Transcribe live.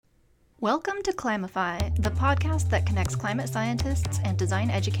Welcome to Climify, the podcast that connects climate scientists and design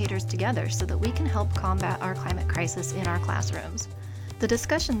educators together so that we can help combat our climate crisis in our classrooms. The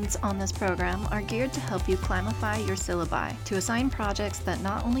discussions on this program are geared to help you climify your syllabi to assign projects that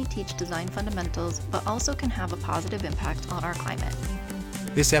not only teach design fundamentals, but also can have a positive impact on our climate.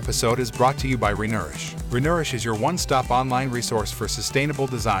 This episode is brought to you by Renourish. Renourish is your one-stop online resource for sustainable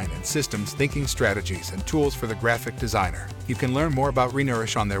design and systems thinking strategies and tools for the graphic designer. You can learn more about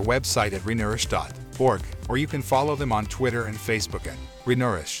Renourish on their website at renourish.org, or you can follow them on Twitter and Facebook at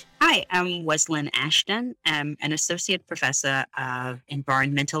Renourish. Hi, I'm Weslyn Ashton. I'm an associate professor of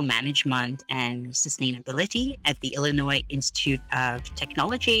environmental management and sustainability at the Illinois Institute of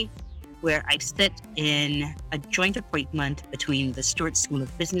Technology, where I sit in a joint appointment between the Stewart School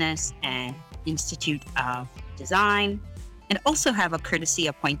of Business and Institute of Design, and also have a courtesy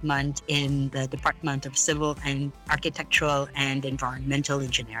appointment in the Department of Civil and Architectural and Environmental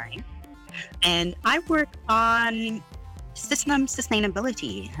Engineering. And I work on system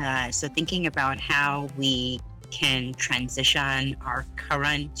sustainability, so thinking about how we can transition our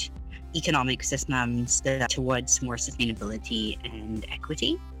current economic systems towards more sustainability and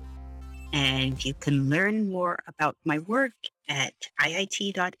equity. And you can learn more about my work at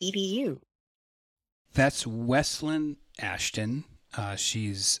iit.edu. That's Weslyn Ashton.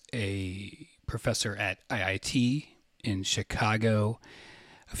 She's a professor at IIT in Chicago.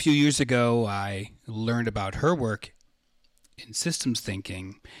 A few years ago, I learned about her work in systems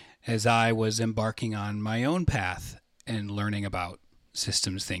thinking as I was embarking on my own path and learning about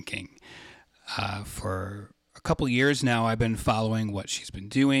systems thinking. For a couple years now, I've been following what she's been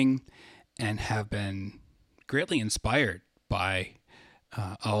doing and have been greatly inspired by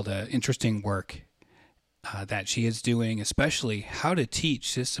all the interesting work that she is doing, especially how to teach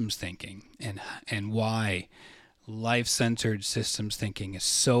systems thinking and why life-centered systems thinking is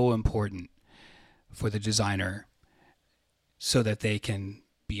so important for the designer so that they can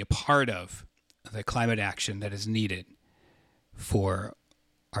be a part of the climate action that is needed for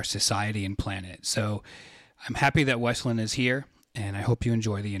our society and planet. So I'm happy that Weslyn is here, and I hope you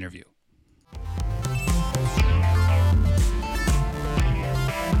enjoy the interview.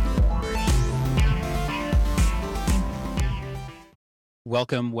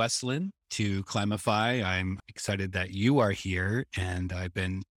 Welcome, Weslyn, to Climify. I'm excited that you are here, and I've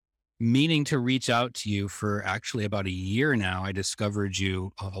been meaning to reach out to you for actually about a year now. I discovered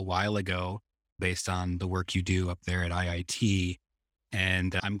you a while ago based on the work you do up there at IIT,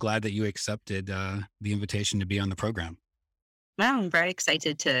 and I'm glad that you accepted the invitation to be on the program. Well, I'm very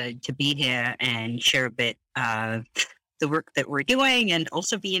excited to be here and share a bit of the work that we're doing and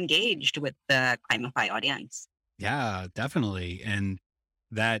also be engaged with the Climify audience. Yeah, definitely. And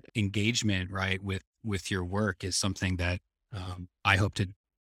that engagement, right, with your work is something that I hope to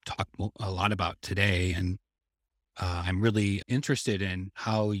talk a lot about today. And I'm really interested in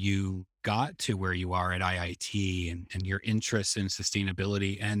how you got to where you are at IIT and your interest in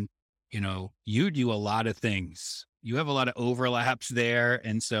sustainability. And, you do a lot of things. You have a lot of overlaps there.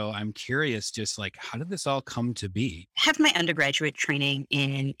 And so I'm curious, just like, how did this all come to be? I have my undergraduate training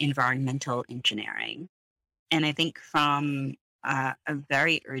in environmental engineering. And I think from a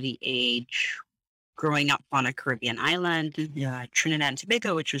very early age, growing up on a Caribbean island, Trinidad and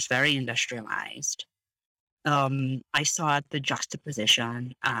Tobago, which was very industrialized, I saw the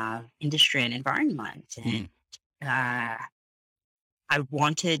juxtaposition of industry and environment. And I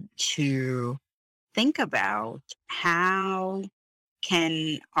wanted to think about how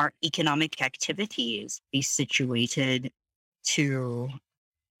can our economic activities be situated to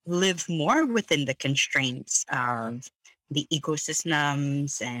live more within the constraints of the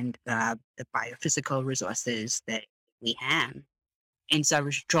ecosystems and the biophysical resources that we have. And so I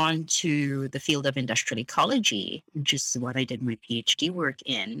was drawn to the field of industrial ecology, which is what I did my PhD work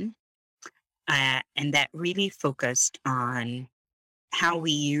in. And that really focused on how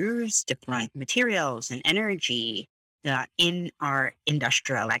we use different materials and energy in our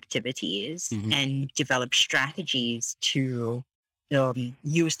industrial activities and develop strategies to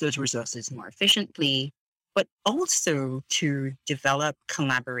use those resources more efficiently, but also to develop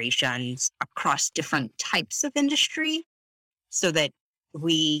collaborations across different types of industry so that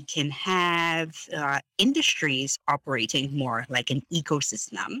we can have industries operating more like an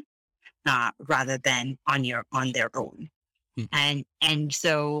ecosystem rather than on their own. And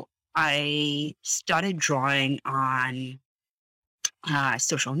so I started drawing on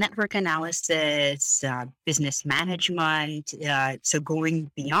social network analysis, business management, so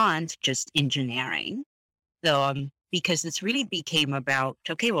going beyond just engineering. Because this really became about,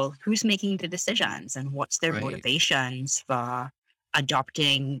 okay, well, who's making the decisions and what's their motivations for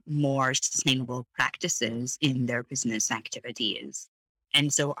adopting more sustainable practices in their business activities.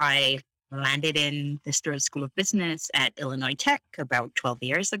 And so I landed in the Stewart School of Business at Illinois Tech about 12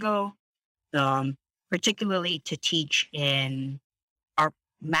 years ago, particularly to teach in our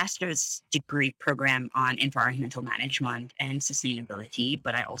master's degree program on environmental management and sustainability,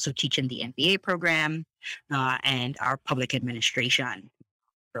 but I also teach in the MBA program and our public administration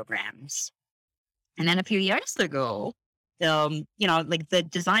programs. And then a few years ago, like the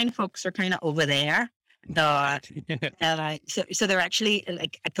design folks are kind of over there. So they're actually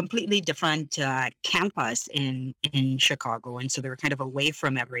like a completely different campus in Chicago, and so they were kind of away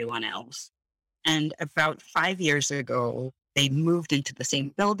from everyone else. And about 5 years ago, they moved into the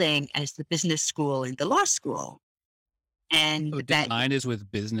same building as the business school and the law school. And design is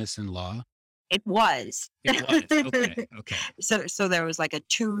with business and law. It was. Okay. So there was like a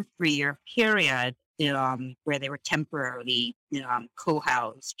 2-3 year period where they were temporarily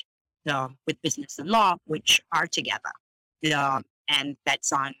co-housed with business and law, which are together. And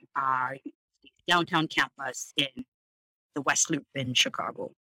that's on our downtown campus in the West Loop in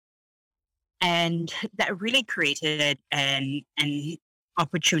Chicago. And that really created an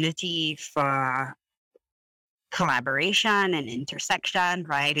opportunity for collaboration and intersection,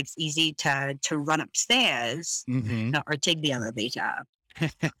 right? It's easy to run upstairs or take the elevator.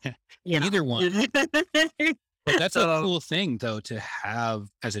 Either one. But that's a cool thing, though, to have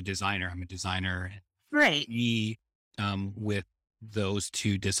as a designer. I'm a designer. Right. With those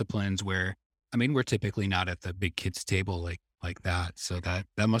two disciplines where, I mean, we're typically not at the big kids table like that. So that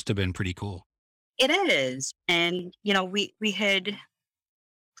must have been pretty cool. It is. And, we had,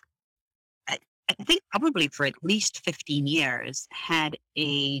 I think probably for at least 15 years, had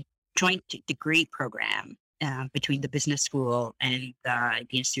a joint degree program between the business school and the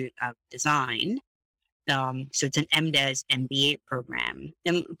Institute of Design. So it's an MDes MBA program.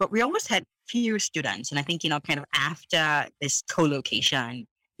 But we always had few students. And I think, kind of after this co-location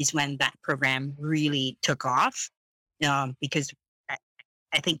is when that program really took off because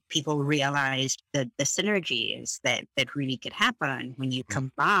I think people realized the synergies that really could happen when you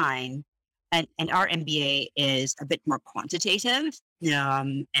combine. And our MBA is a bit more quantitative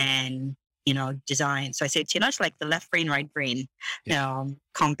and design. So I say it's like the left brain, right brain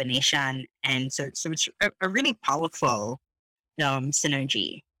combination. And so it's a really powerful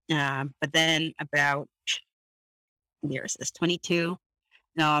synergy. But then about years is 22.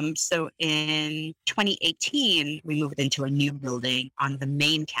 So in 2018, we moved into a new building on the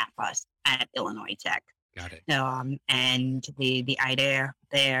main campus at Illinois Tech. Got it. And the idea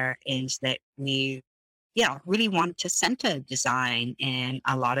there is that we really want to center design in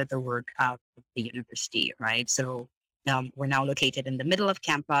a lot of the work of the university, right? So we're now located in the middle of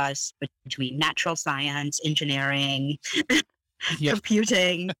campus between natural science, engineering,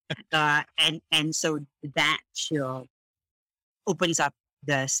 computing, and so that opens up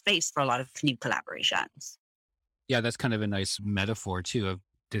the space for a lot of new collaborations. Yeah, that's kind of a nice metaphor too of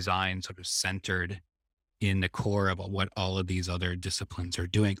design sort of centered in the core of what all of these other disciplines are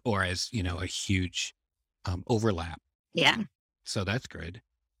doing, or as, a huge overlap. Yeah. So that's good.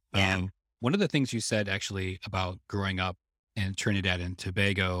 Yeah. One of the things you said actually about growing up in Trinidad and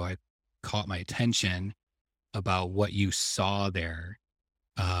Tobago, I caught my attention about what you saw there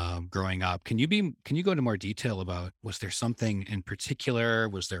growing up. Can you go into more detail about, was there something in particular?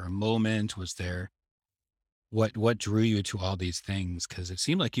 Was there a moment? Was there, what drew you to all these things? Because it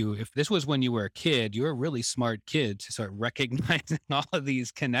seemed like if this was when you were a kid, you were a really smart kid to start recognizing all of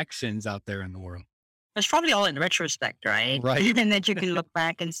these connections out there in the world. It's probably all in retrospect, right? Right. And then you can look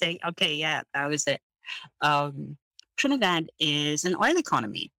back and say, okay, yeah, that was it. Trinidad is an oil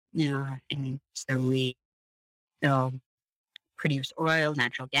economy. And so we produce oil,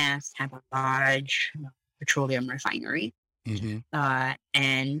 natural gas, have a large petroleum refinery. And,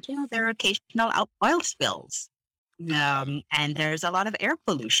 there are occasional oil spills. And there's a lot of air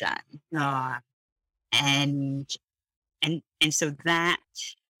pollution. And so that,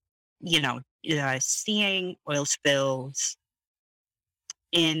 seeing oil spills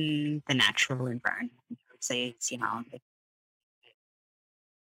in the natural environment, I would say it's,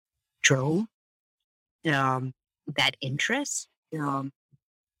 drove that interest. But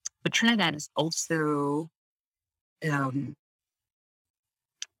Trinidad is also are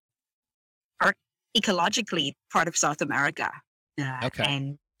ecologically part of South America.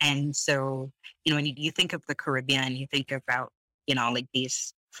 Okay. And so, when you think of the Caribbean, you think about, like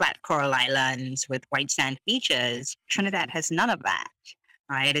these flat coral islands with white sand beaches. Trinidad has none of that,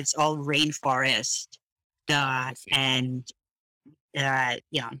 right? It's all rainforest and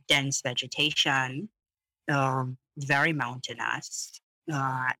dense vegetation. very mountainous,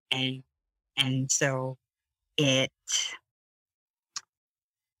 and so it,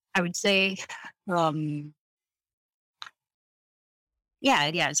 I would say, um, yeah,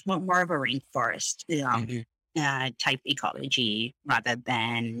 it's more of a rainforest type ecology rather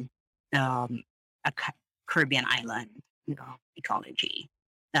than um, a Caribbean island, ecology.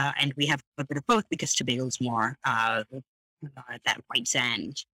 And we have a bit of both because Tobago's more that white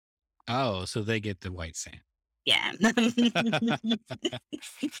sand. Oh, so they get the white sand. Yeah.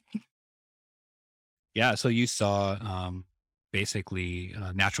 Yeah. So you saw basically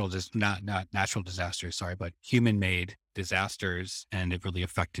not natural disasters, sorry, but human-made disasters, and it really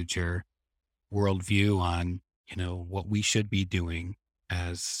affected your worldview on what we should be doing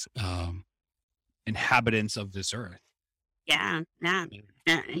as inhabitants of this earth. Yeah, yeah.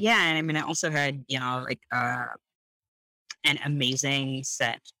 And I mean, I also had like an amazing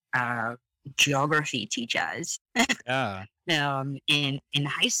set of geography teachers Yeah. in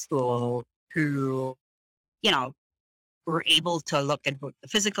high school who were able to look at both the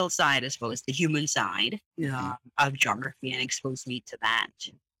physical side as well as the human side of geography and expose me to that.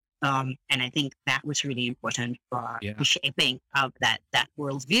 And I think that was really important for the shaping of that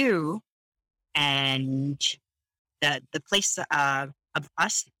worldview and the place of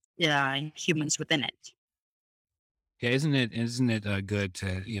us humans within it. Yeah, isn't it good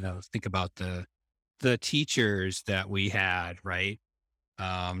to think about the teachers that we had, right?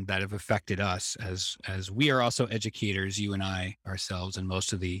 That have affected us as we are also educators, you and I ourselves, and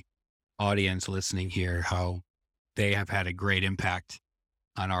most of the audience listening here, how they have had a great impact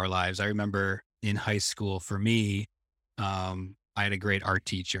on our lives. I remember in high school, for me, I had a great art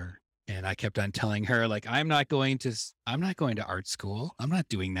teacher, and I kept on telling her, like, I'm not going to art school. I'm not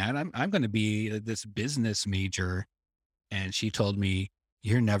doing that. I'm going to be this business major. And she told me,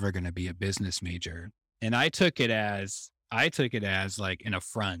 you're never going to be a business major. And I took it as like an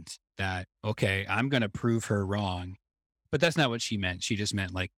affront that, okay, I'm going to prove her wrong. But that's not what she meant. She just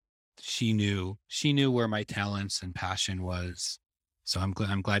meant like, she knew where my talents and passion was. So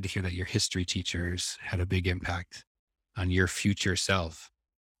I'm glad to hear that your history teachers had a big impact on your future self.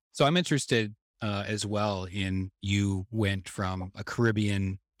 So I'm interested as well in, you went from a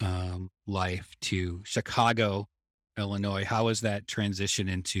Caribbean life to Chicago, Illinois. How was that transition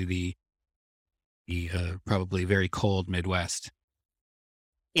into the probably very cold Midwest?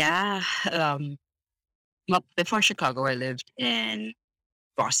 Yeah. Well, before Chicago, I lived in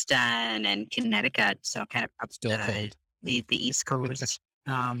Boston and Connecticut, so kind of up Still cold. the East Coast.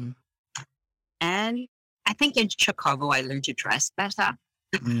 And I think in Chicago, I learned to dress better.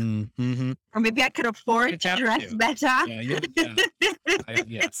 Mm-hmm. Or maybe I could afford to dress better. Yeah.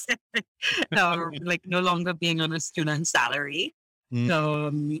 Yes. Like no longer being on a student salary.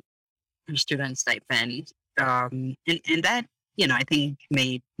 So student stipend. And that, I think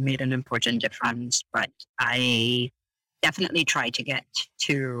made an important difference. But I definitely try to get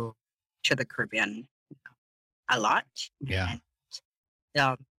to the Caribbean a lot. Yeah.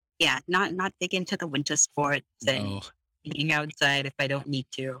 And, not big into the winter sports and eating outside if I don't need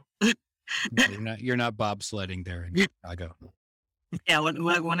to. No, you're not bobsledding there in Chicago. Yeah,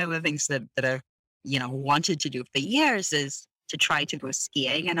 one of the things that I've wanted to do for years is to try to go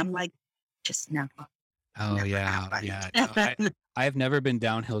skiing, and I'm like, just never. Oh never yeah, happened. yeah. No, I've never been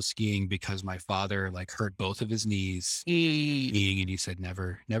downhill skiing because my father like hurt both of his knees skiing, and he said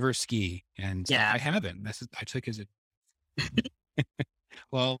never ski, and Yeah. I haven't. I took his.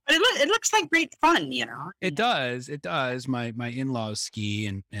 Well, But it looks like great fun, it does. It does. My in-laws ski,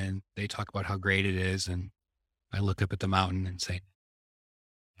 and they talk about how great it is, and I look up at the mountain and say,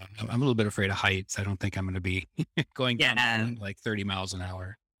 I'm a little bit afraid of heights. I don't think I'm going to be going down like 30 miles an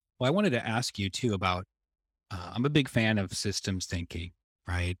hour. Well, I wanted to ask you too about, I'm a big fan of systems thinking,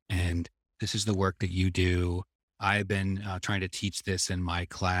 right? And this is the work that you do. I've been trying to teach this in my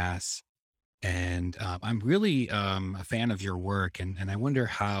class, and I'm really a fan of your work. And I wonder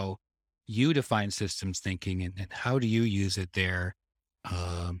how you define systems thinking, and how do you use it there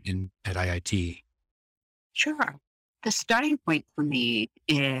at IIT? Sure. The starting point for me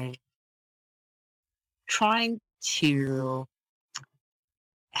is trying to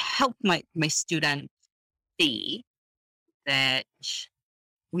help my students see that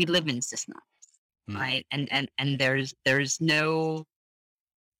we live in systems, right? And there's no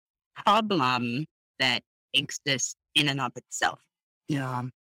problem that exists in and of itself.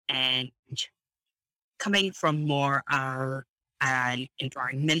 And coming from more an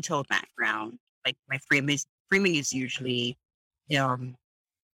environmental background, like my framing is usually that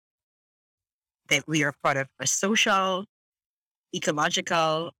we are part of a social,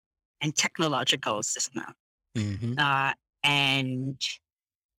 ecological, and technological system. Mm-hmm. Uh, and,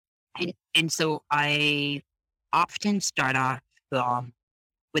 and so I often start off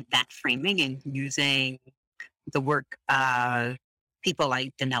with that framing and using the work of people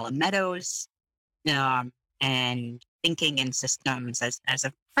like Donella Meadows, um, and thinking in systems as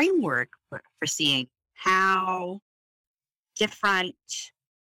a framework for seeing how different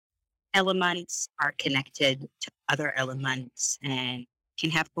elements are connected to other elements and can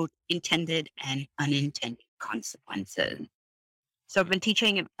have both intended and unintended consequences. So I've been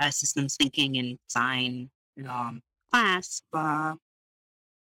teaching systems thinking and design um, class. I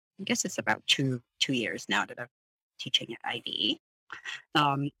guess it's about two years now that I'm teaching at IB.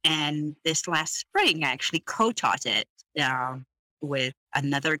 And this last spring, I actually co-taught it with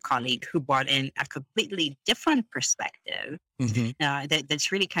another colleague who brought in a completely different perspective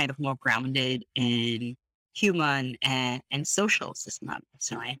that's really kind of more grounded in human and social systems.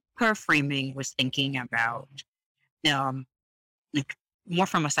 So her framing was thinking about um, like more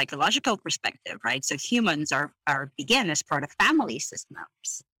from a psychological perspective, right? So humans are begin as part of family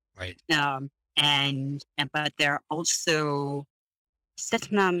systems, Right. and but they're also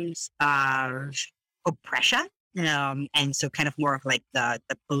systems of oppression, and so kind of more of like the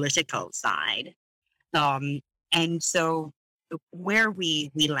political side. Um, and so where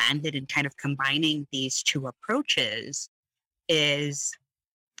we landed in kind of combining these two approaches is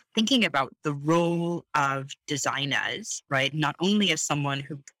thinking about the role of designers, right? Not only as someone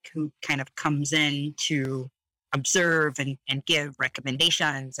who kind of comes in to observe and give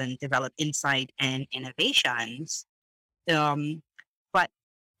recommendations and develop insight and innovations, um, but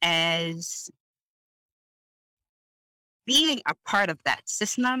as being a part of that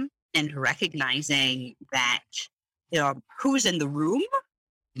system and recognizing that who's in the room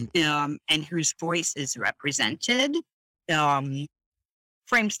and whose voice is represented um,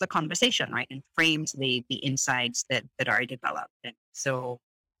 frames the conversation, right? And frames the insights that are developed. And so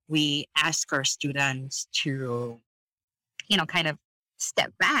we ask our students to, kind of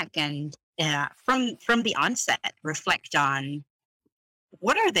step back and from the onset, reflect on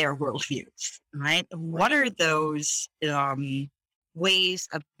what are their worldviews, right? What are those ways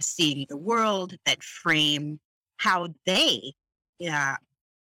of seeing the world that frame how they uh,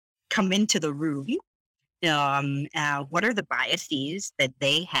 come into the room? What are the biases that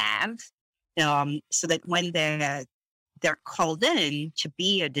they have, so that when they're called in to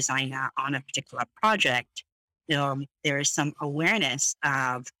be a designer on a particular project, there is some awareness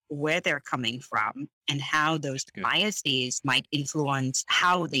of where they're coming from and how those biases might influence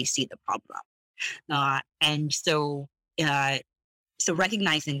how they see the problem. And so, so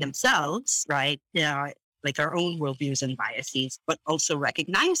recognizing themselves, right? Like our own worldviews and biases, but also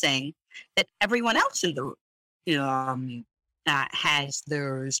recognizing that everyone else in the room has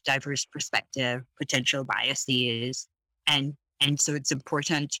those diverse perspective, potential biases, and so it's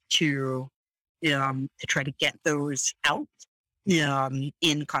important to try to get those out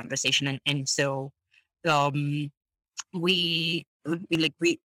in conversation, and so um, we've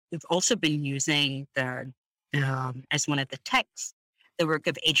also been using the as one of the texts the work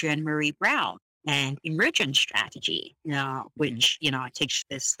of Adrienne Marie Brown and emergent strategy, which takes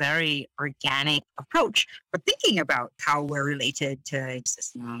this very organic approach for thinking about how we're related to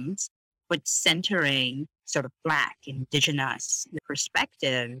systems, but centering sort of Black, Indigenous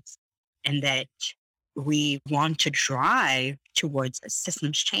perspectives, and that we want to drive towards a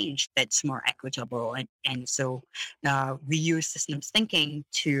systems change that's more equitable. And so we use systems thinking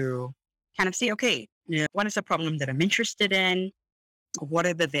to kind of say, okay, what is the problem that I'm interested in? What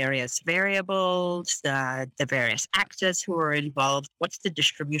are the various variables, the various actors who are involved? What's the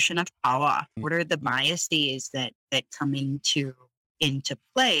distribution of power? What are the biases that come into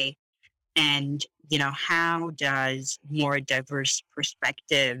play? And, how does more diverse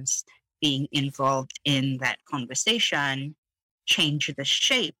perspectives being involved in that conversation change the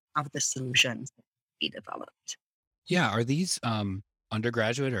shape of the solutions that be developed? Yeah. Are these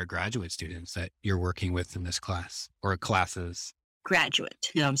undergraduate or graduate students that you're working with in this class or classes?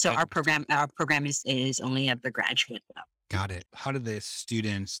 Graduate. So our program is only at the graduate level. Got it. How do the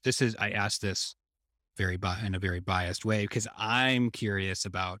students, I asked this in a very biased way because I'm curious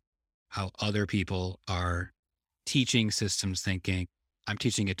about how other people are teaching systems thinking. I'm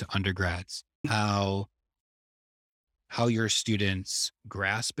teaching it to undergrads. How your students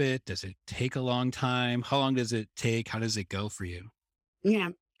grasp it. Does it take a long time? How long does it take? How does it go for you? Yeah.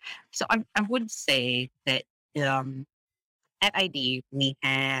 So I would say that at IB, we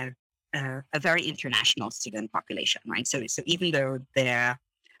have a very international student population, right? So even though they're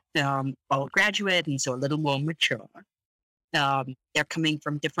all graduate and so a little more mature, they're coming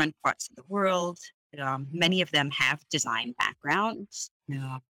from different parts of the world. Many of them have design backgrounds.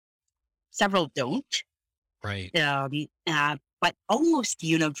 Several don't. Right. But almost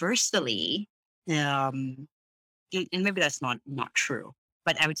universally, and maybe that's not true,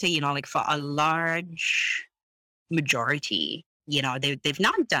 but I would say, like for a large majority, they've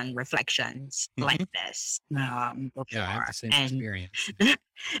not done reflections like this before. Yeah, I have the same experience.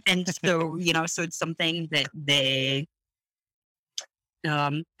 And so, so it's something that they,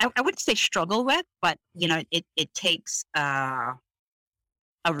 I wouldn't say struggle with, but, it takes a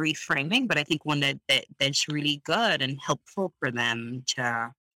reframing, but I think one that's really good and helpful for them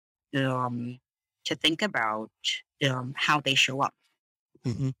to think about how they show up.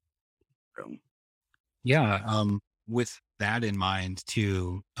 Mm-hmm. Yeah. With that in mind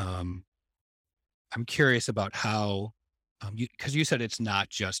too, I'm curious about how, because you said it's not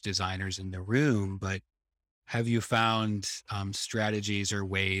just designers in the room, but have you found strategies or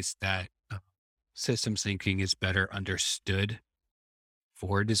ways that systems thinking is better understood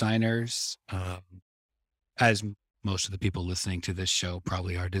for designers? As most of the people listening to this show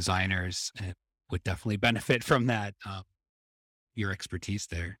probably are designers and would definitely benefit from that, your expertise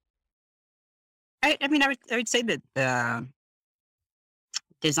there. I mean, I would say that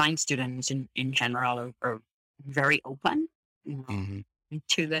design students in general are very open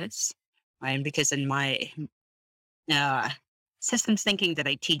to this. And because in my systems thinking that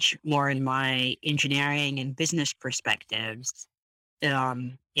I teach more in my engineering and business perspectives,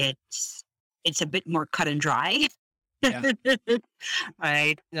 it's a bit more cut and dry. Yeah.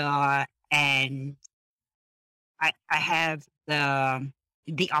 Right. And I have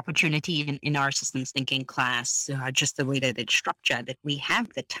the opportunity in our systems thinking class, just the way that it's structured, that we have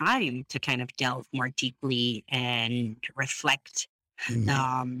the time to kind of delve more deeply and reflect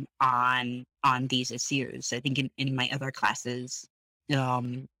on these issues. I think in my other classes,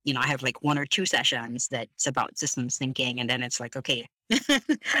 I have like 1 or 2 sessions that's about systems thinking, and then it's like, okay,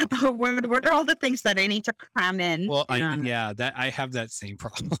 what are all the things that I need to cram in? Well, I have that same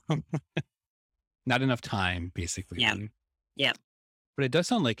problem. Not enough time, basically. Yeah. But it does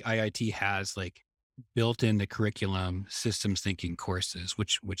sound like IIT has like built in the curriculum systems thinking courses,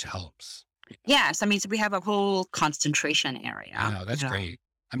 which helps. Yes, I mean, so we have a whole concentration area. Wow, that's great.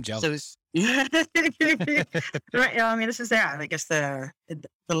 I'm jealous. Right. I mean, this is I guess the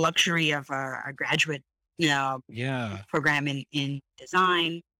luxury of a graduate, program in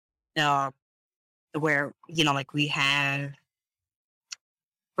design, where like we have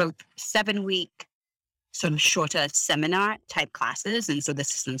both 7-week sort of shorter seminar type classes, and so the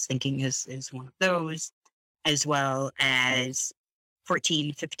systems thinking is one of those, as well as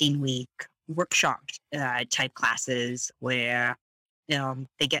 14, 15-week workshop type classes where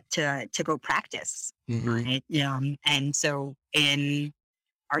they get to go practice, right? And so in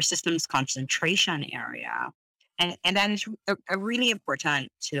our systems concentration area, and that is a really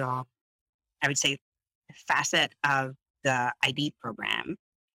important, I would say, facet of the IB program.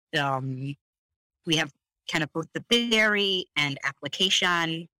 We have kind of both the theory and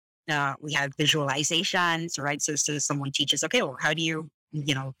application. We have visualizations, right? So someone teaches, okay, well, how do you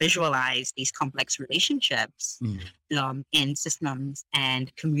visualize these complex relationships in systems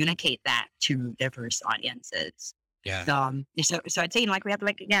and communicate that to diverse audiences? Yeah. So I'd say like we have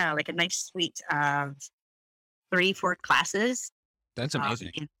like a nice suite of 3-4 classes. That's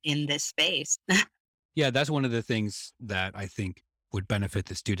amazing in this space. Yeah, that's one of the things that I think would benefit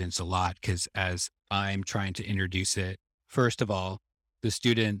the students a lot, because as I'm trying to introduce it, first of all, the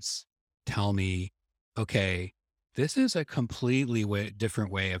students tell me, okay, this is a completely different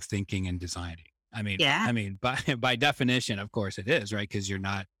way of thinking and designing. I mean, by definition, of course it is, right? Because you're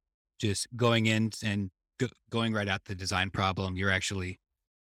not just going in and going right at the design problem. You're actually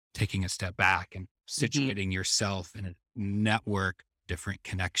taking a step back and situating yourself in a network, different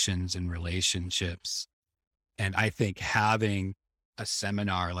connections and relationships. And I think having a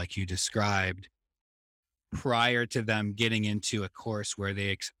seminar like you described prior to them getting into a course where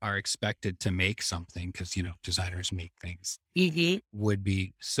they are expected to make something, because, designers make things, would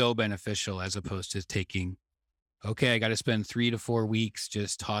be so beneficial, as opposed to taking, okay, I got to spend 3 to 4 weeks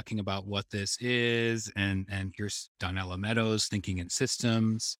just talking about what this is. And here's Donella Meadows thinking in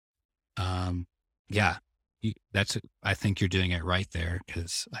systems. I think you're doing it right there,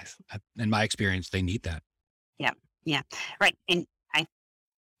 because in my experience, they need that. Yeah. Right. And I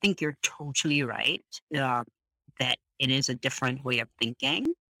think you're totally right that it is a different way of thinking.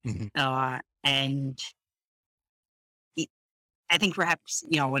 And I think perhaps,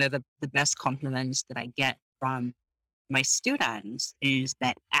 one of the best compliments that I get from my students is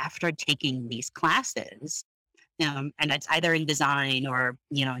that after taking these classes, and it's either in design or,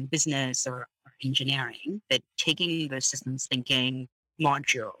 in business or engineering that taking the systems thinking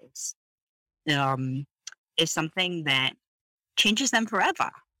modules um, is something that changes them forever,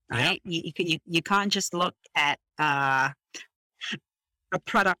 Yeah. right? You can't just look at a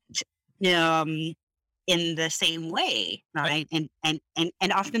product in the same way, right? And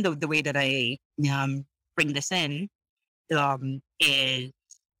often the way that I bring this in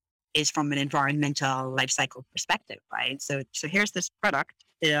is from an environmental life cycle perspective, right? So here's this product.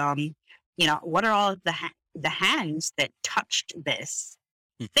 What are all the hands that touched this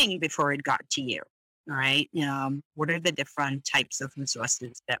thing before it got to you, right? What are the different types of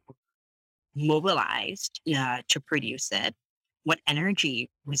resources that were mobilized to produce it? What energy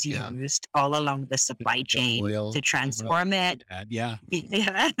was Yeah. used all along the supply chain oil, to transform it? Yeah.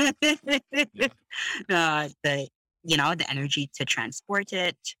 Yeah. The the energy to transport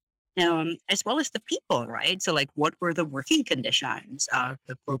it, as well as the people, right? So, like, what were the working conditions of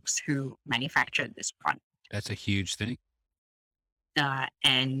the folks who manufactured this product? That's a huge thing.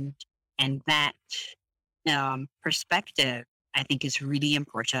 And that perspective, I think, is really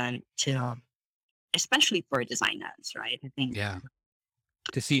important to, especially for designers, right? I think, Yeah.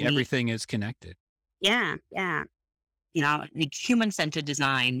 To see we, everything is connected. yeah, yeah. Like, human-centered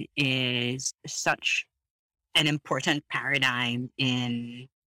design is such an important paradigm in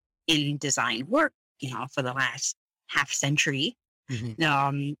design work, for the last half century.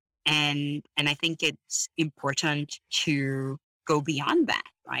 Mhm. And I think it's important to go beyond that,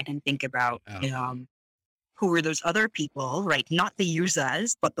 right? And think about Yeah. who are those other people, right? Not the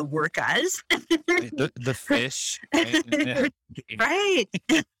users, but the workers. The fish. Right? Yeah. Right.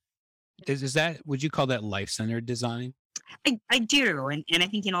 Is that, would you call that life-centered design? I do. And I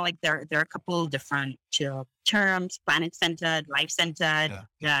think, like, there are a couple different terms: planet-centered, life-centered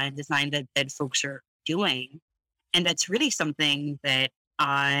design that folks are doing. And that's really something that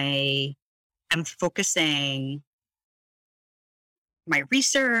I am focusing my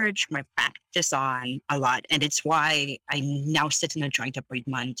research, my practice on a lot. And it's why I now sit in a joint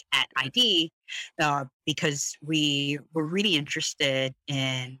appointment at ID, because we were really interested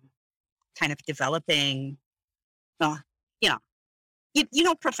in kind of developing, uh, you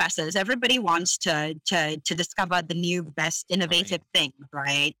know, professors, everybody wants to discover the new, best, innovative thing,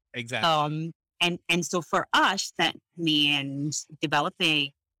 right? Exactly. And so for us, that means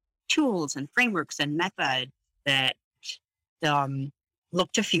developing tools and frameworks and methods that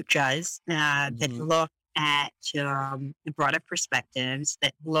look to futures, that Mhm. look at the broader perspectives,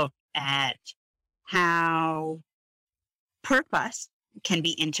 that look at how purpose can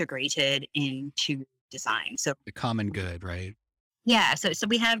be integrated into design. So The common good, right? yeah, so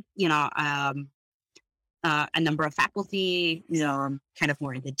we have a number of faculty, kind of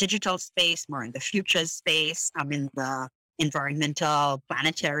more in the digital space, more in the future space. I'm in the environmental,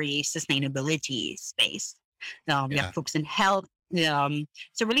 planetary sustainability space. We have Yeah. folks in health.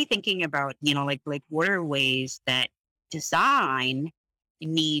 So really thinking about, like what are ways that design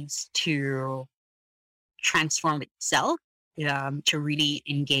needs to transform itself, to really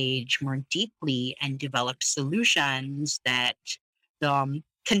engage more deeply and develop solutions that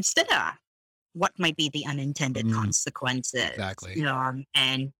consider what might be the unintended consequences, Exactly.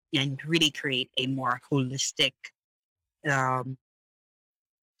 and really create a more holistic um,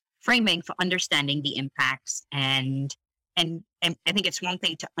 framing for understanding the impacts. And I think it's one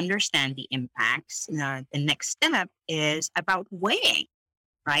thing to understand the impacts. The next step is about weighing,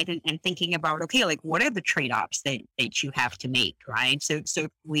 right? And thinking about, okay, like, what are the trade-offs that you have to make, right? So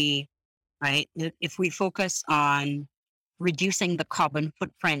if we focus on reducing the carbon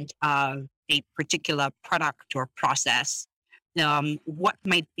footprint of a particular product or process, what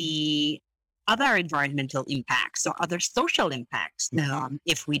might be other environmental impacts or other social impacts,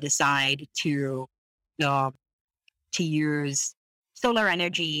 if we decide uh, to use solar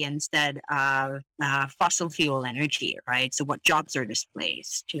energy instead of fossil fuel energy, right? So what jobs are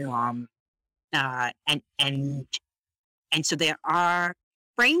displaced? And so there are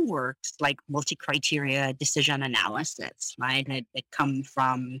frameworks like multi-criteria decision analysis, right, that come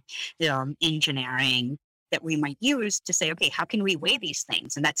from engineering that we might use to say, okay, how can we weigh these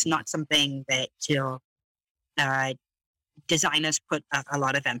things? And that's not something that uh, designers put a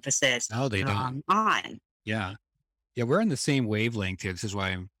lot of emphasis No, they don't. on. Yeah. Yeah. We're on the same wavelength here. This is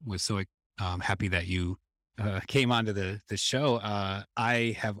why I was so happy that you came onto the show.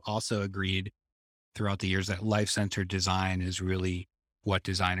 I have also agreed throughout the years that life-centered design is really what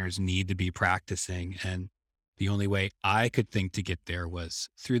designers need to be practicing. And the only way I could think to get there was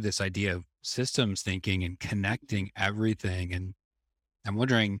through this idea of systems thinking and connecting everything. And I'm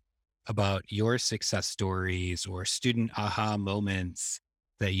wondering about your success stories or student aha moments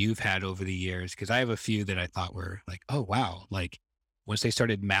that you've had over the years? Because I have a few that I thought were like, oh, wow. Like once they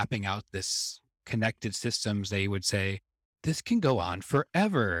started mapping out this connected systems, they would say, this can go on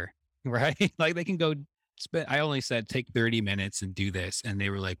forever, right? Like they can go I only said take 30 minutes and do this. And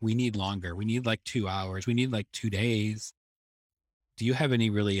they were like, we need longer. We need like 2 hours. We need like 2 days. Do you have any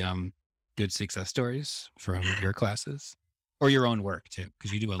really good success stories from your classes or your own work too?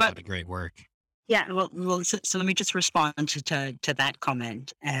 Because you do a lot of great work. Yeah, so let me just respond to that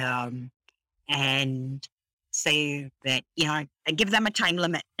comment and say that, I give them a time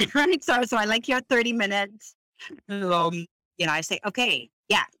limit, right? So I like your 30 minutes. I say, okay,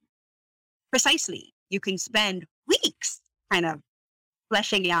 yeah, precisely. You can spend weeks kind of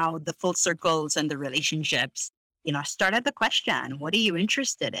fleshing out the full circles and the relationships. Start at the question, what are you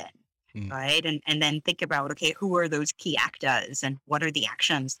interested in? Right? And then think about, okay, who are those key actors and what are the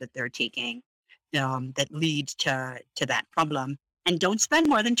actions that they're taking that lead to that problem? And don't spend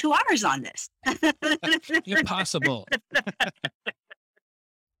more than 2 hours on this. Impossible.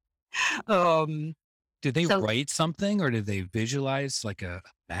 Did they write something or did they visualize like a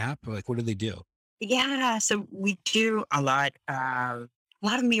map? Or like, what do they do? Yeah, so we do a lot of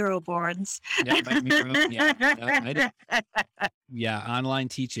Miro boards. Yeah, Miro, yeah, online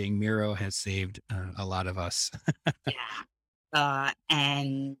teaching, Miro has saved a lot of us. Yeah,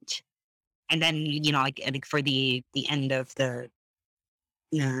 and then like for the end of the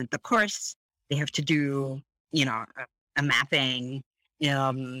course, they have to do a mapping,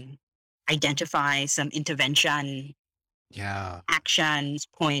 identify some intervention, actions,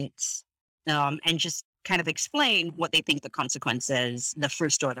 points, and just kind of explain what they think the consequences, the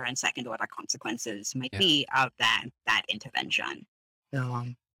first order and second order consequences might be of that intervention.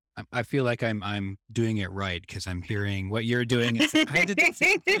 I feel like I'm doing it right because I'm hearing what you're doing.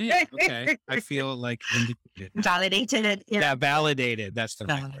 Okay. I feel like validated. Yeah, validated. That's the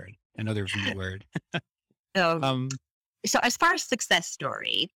right word. Another V word. So as far as success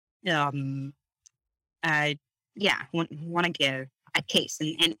story, I want to give a case,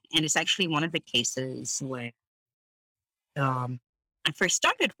 and it's actually one of the cases where I first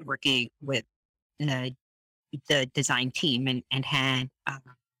started working with the design team and had a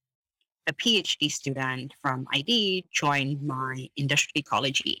PhD student from ID join my industrial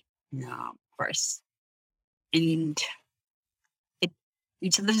ecology course. And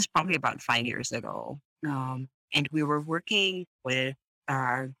so this is probably about 5 years ago. And we were working with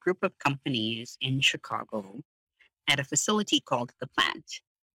a group of companies in Chicago at a facility called The Plant.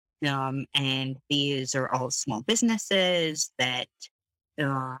 And these are all small businesses that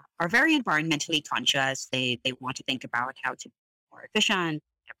are very environmentally conscious. They want to think about how to be more efficient,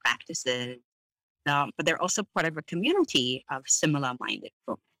 their practices, but they're also part of a community of similar-minded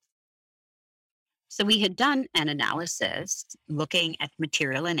folks. So we had done an analysis looking at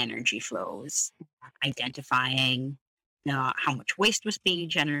material and energy flows, identifying how much waste was being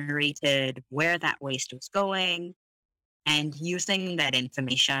generated, where that waste was going, and using that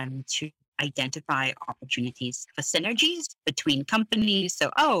information to identify opportunities for synergies between companies. So,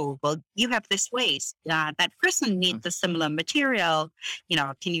 you have this waste. That person needs a similar material.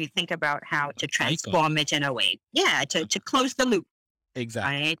 Can you think about how to transform it in a way? Yeah, to close the loop.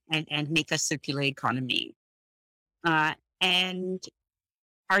 Exactly. Right? And make a circular economy. And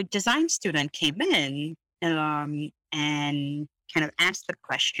our design student came in and kind of asked the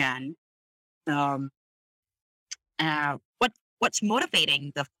question, what's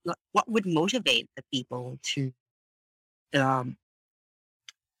motivating what would motivate the people to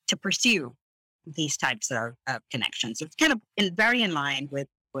pursue these types of connections? It's kind of very in line with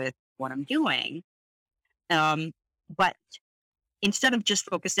what I'm doing. But instead of just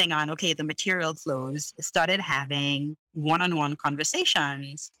focusing on, the material flows, started having one-on-one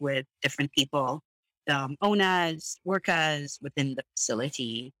conversations with different people, owners, workers within the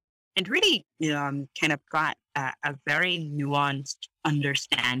facility, and really kind of got a very nuanced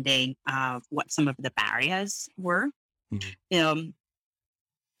understanding of what some of the barriers were. Mm-hmm.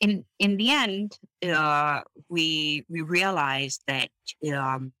 In the end, we realized that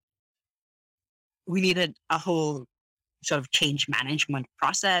we needed a whole sort of change management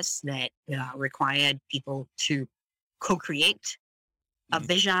process that required people to co-create a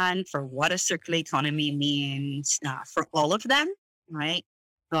vision for what a circular economy means for all of them, right?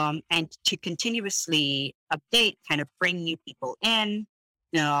 And to continuously update, kind of bring new people in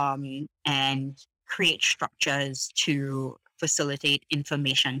and create structures to facilitate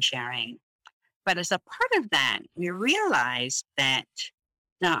information sharing. But as a part of that, we realized that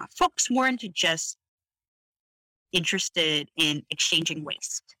folks weren't just interested in exchanging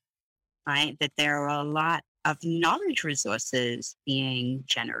waste, right? That there are a lot of knowledge resources being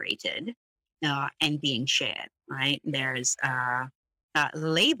generated and being shared, right? There's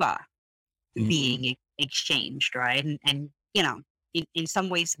labor being exchanged, right? And in some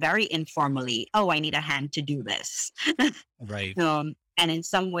ways, very informally, oh, I need a hand to do this. Right. And in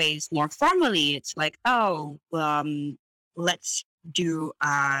some ways, more formally, it's like, oh, let's do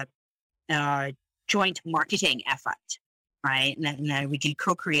a joint marketing effort, right? And then we can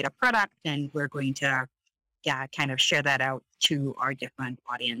co-create a product, and we're going to kind of share that out to our different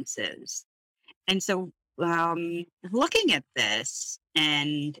audiences. And so looking at this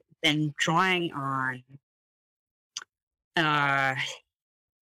and then drawing on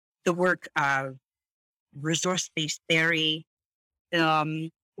the work of resource-based theory,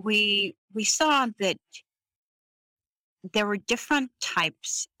 we saw that there were different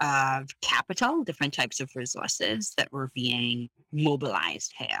types of capital, different types of resources that were being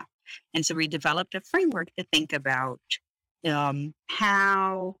mobilized here. And so we developed a framework to think about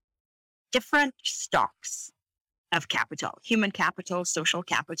how different stocks of capital, human capital, social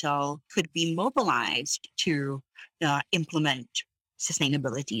capital, could be mobilized to implement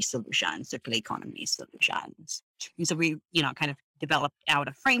sustainability solutions, circular economy solutions. And so we, kind of developed out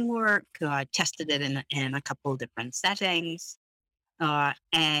a framework, tested it in a couple of different settings,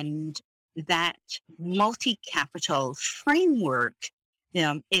 and that multi-capital framework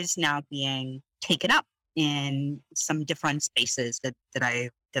is now being taken up in some different spaces that I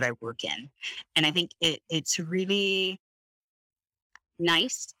work in. And I think it's really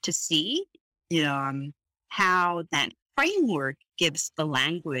nice to see how that framework gives the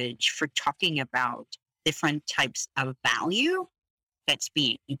language for talking about different types of value that's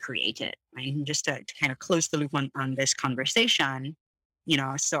being created. Right? And just to kind of close the loop on this conversation,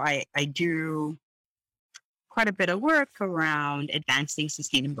 so I do quite a bit of work around advancing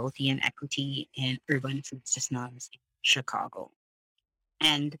sustainability and equity in urban food systems in Chicago.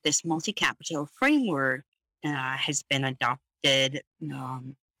 And this multi-capital framework has been adopted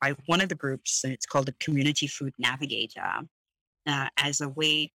by one of the groups, and it's called the Community Food Navigator, as a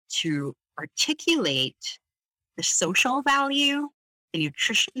way to articulate the social value, the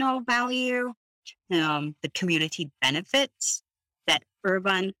nutritional value, the community benefits that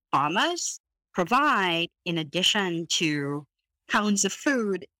urban farmers provide in addition to pounds of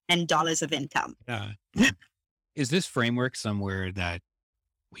food and dollars of income. Is this framework somewhere that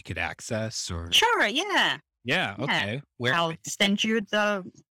we could access or? Sure. Yeah. Yeah. Okay. Where? I'll send you the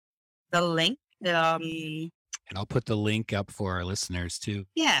link. And I'll put the link up for our listeners too.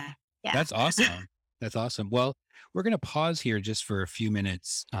 Yeah. That's awesome. That's awesome. Well, we're going to pause here just for a few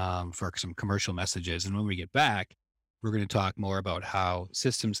minutes for some commercial messages. And when we get back, we're going to talk more about how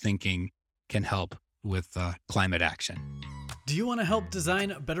systems thinking can help with climate action. Do you want to help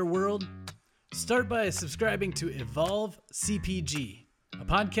design a better world? Start by subscribing to Evolve CPG, a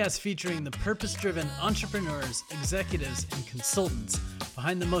podcast featuring the purpose-driven entrepreneurs, executives, and consultants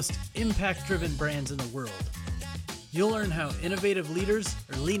behind the most impact-driven brands in the world. You'll learn how innovative leaders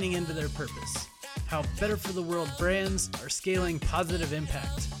are leaning into their purpose, how better for the world brands are scaling positive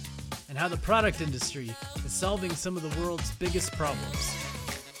impact, and how the product industry is solving some of the world's biggest problems.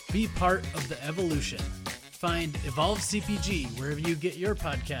 Be part of the evolution. Find Evolve CPG wherever you get your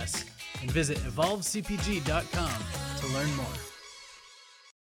podcasts and visit evolvecpg.com to learn more.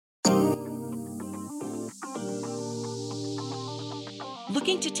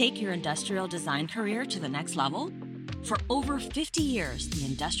 Looking to take your industrial design career to the next level? For over 50 years, the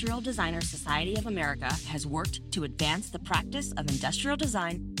Industrial Designers Society of America has worked to advance the practice of industrial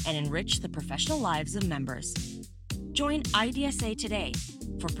design and enrich the professional lives of members. Join IDSA today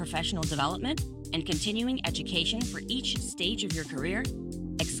for professional development and continuing education for each stage of your career,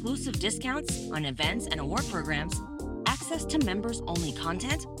 exclusive discounts on events and award programs, access to members-only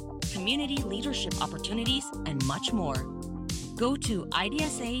content, community leadership opportunities, and much more. Go to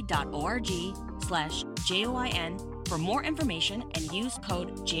idsa.org/JOIN for more information and use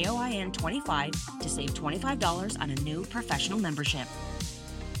code JOIN25 to save $25 on a new professional membership.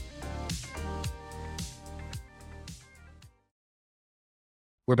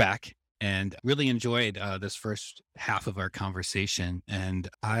 We're back and really enjoyed this first half of our conversation. And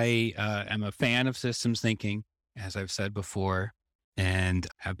I am a fan of systems thinking, as I've said before, and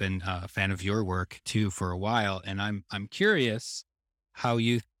have been a fan of your work too for a while. And I'm curious how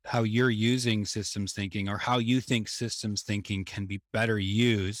you're using systems thinking, or how you think systems thinking can be better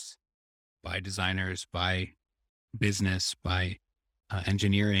used by designers, by business, by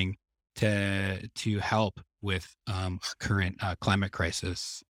engineering to help with our current climate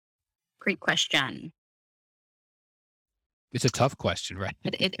crisis. Great question. It's a tough question, right?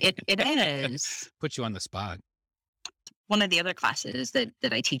 It is. Put you on the spot. One of the other classes that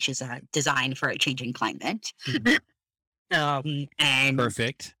I teach is design for a changing climate. And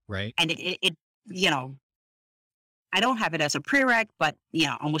Perfect, right? and it I don't have it as a prereq, but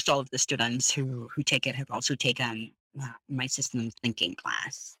almost all of the students who take it have also taken my systems thinking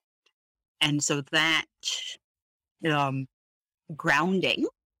class, and so that grounding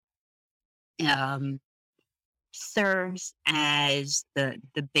serves as the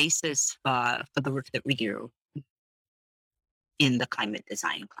basis for the work that we do in the climate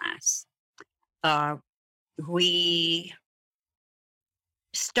design class. We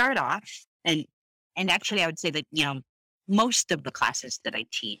start off, and actually I would say that most of the classes that I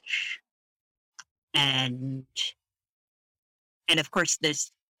teach, and of course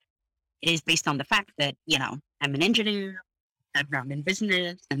this is based on the fact that I'm an engineer, background in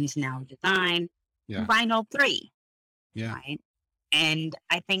business, and now design. Yeah. Combine all three. Yeah. Right. And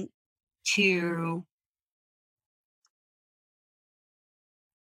I think to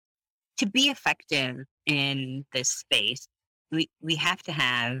be effective in this space, we have to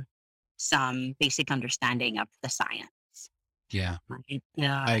have some basic understanding of the science. Yeah. Right?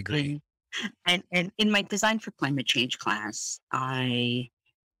 I agree. And in my design for climate change class, I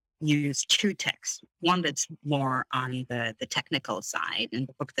use two texts. One that's more on the technical side, and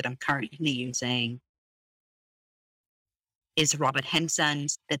the book that I'm currently using is Robert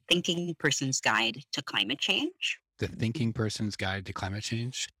Henson's The Thinking Person's Guide to Climate Change. The Thinking Person's Guide to Climate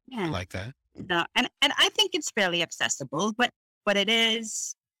Change. Yeah. I like that. And I think it's fairly accessible, but it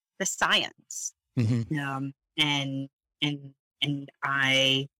is the science. Mm-hmm. And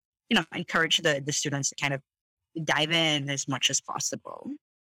I encourage the students to kind of dive in as much as possible.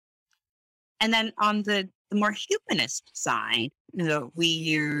 And then on the more humanist side, we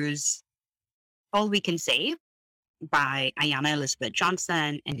use All We Can Save by Ayanna Elizabeth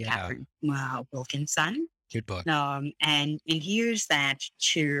Johnson and Catherine Wilkinson. Good book. And use that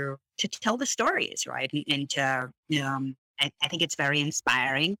to tell the stories, right? And to I think it's very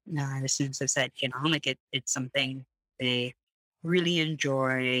inspiring. The students have said, it's something they really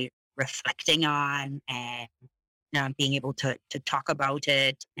enjoy reflecting on and being able to talk about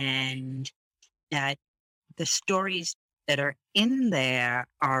it, and that the stories that are in there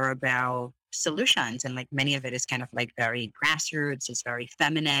are about solutions, and like many of it is kind of like very grassroots, it's very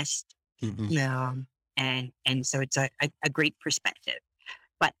feminist. Mm-hmm. And so it's a great perspective.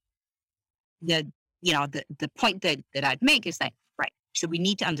 But the point that I'd make is that, right, so we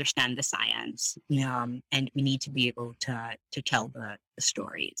need to understand the science, and we need to be able to tell the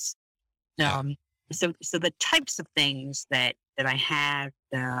stories. So the types of things that I have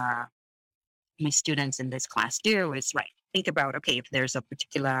my students in this class do is, right, think about, okay, if there's a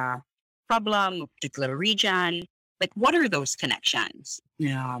particular problem, a particular region, like what are those connections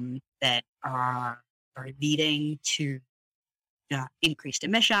that are leading to increased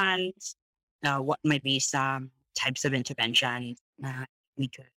emissions? What might be some types of interventions we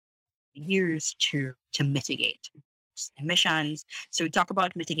could use to mitigate emissions? So we talk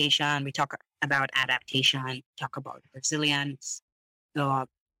about mitigation, we talk about adaptation, we talk about resilience,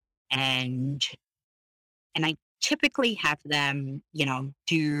 and I typically have them,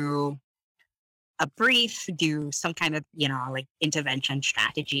 do some kind of, like intervention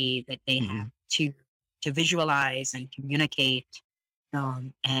strategy that they have to visualize and communicate,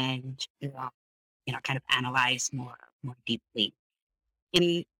 and kind of analyze more deeply.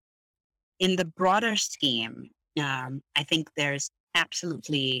 In the broader scheme, I think there's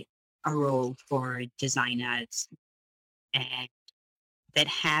absolutely a role for designers, and that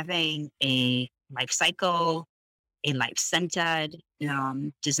having a life cycle, a life-centered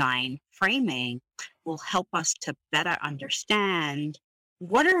design framing will help us to better understand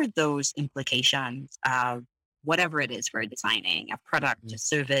what are those implications of whatever it is we're designing, a product, a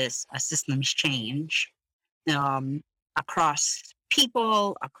service, a systems change, across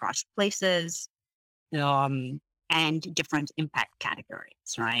people, across places, and different impact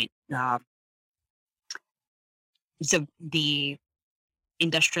categories, right? So the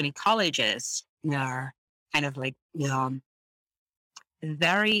industrial ecologists are kind of like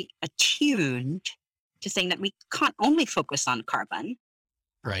very attuned to saying that we can't only focus on carbon,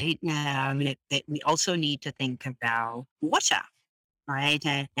 right? That we also need to think about water, right?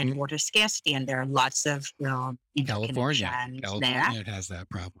 And water scarcity, and there are lots of California there. It has that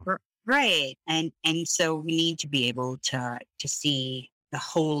problem, right? And so we need to be able to see the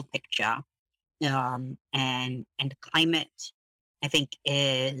whole picture, and climate, I think,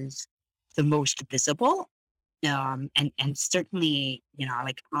 is the most visible, and certainly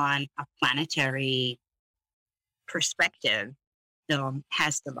like on a planetary perspective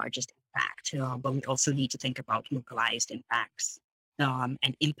has the largest impact. But we also need to think about localized impacts and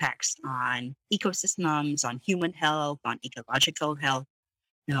impacts on ecosystems, on human health, on ecological health,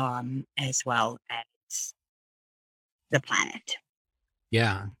 as well as the planet.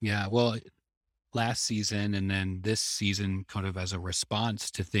 Yeah, yeah. Well, last season and then this season, kind of as a response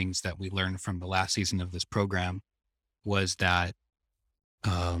to things that we learned from the last season of this program, was that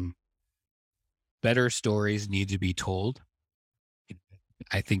better stories need to be told.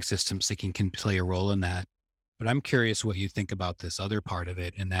 I think systems thinking can play a role in that. But I'm curious what you think about this other part of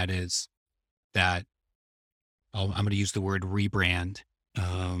it, and that is that I'm going to use the word rebrand.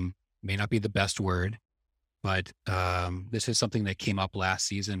 May not be the best word, but this is something that came up last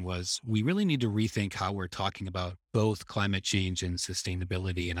season. Was we really need to rethink how we're talking about both climate change and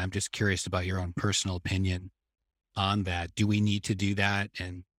sustainability? And I'm just curious about your own personal opinion on that. Do we need to do that?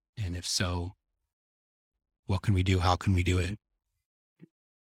 And if so, what can we do? How can we do it?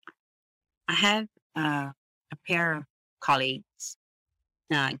 I have a pair of colleagues,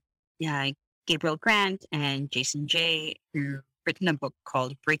 uh, Gabriel Grant and Jason Jay, who've written a book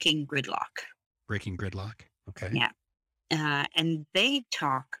called Breaking Gridlock. Breaking Gridlock. Okay. Yeah. And they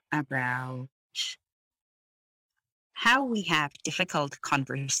talk about how we have difficult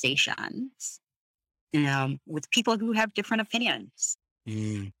conversations with people who have different opinions.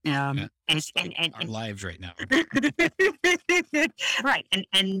 Yeah. And Our lives right now. right.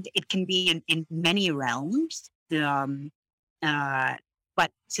 And it can be in many realms. But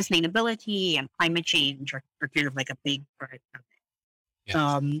sustainability and climate change are kind of like a big part of it. Yes.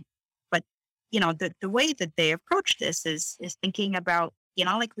 But the way that they approach this is thinking about,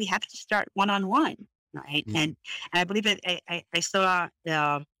 like we have to start one-on-one, right? Mhm. And I believe I saw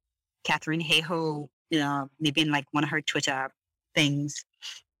Catherine Hayhoe, maybe in like one of her Twitter things,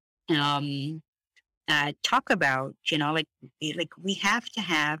 talk about, like we have to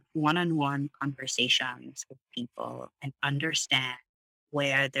have one-on-one conversations with people and understand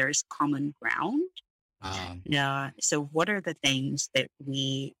where there's common ground. So what are the things that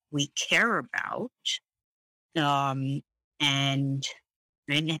we care about? And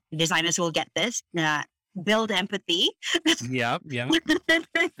designers will get this. Build empathy. Yeah.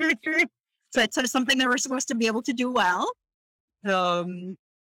 So it's something that we're supposed to be able to do well. To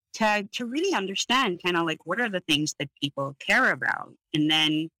really understand kind of like what are the things that people care about, and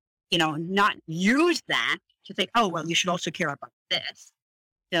then not use that to think, oh well, you should also care about this.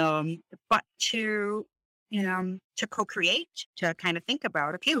 But to co-create, to kind of think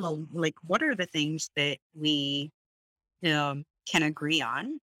about, okay, well, like what are the things that we can agree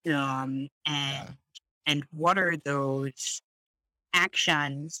on, and what are those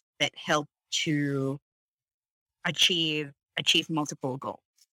actions that help to achieve multiple goals.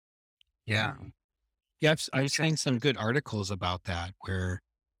 Yeah. I've seen some good articles about that where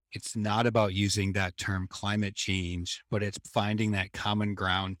it's not about using that term climate change, but it's finding that common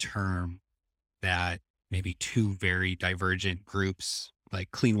ground term that maybe two very divergent groups, like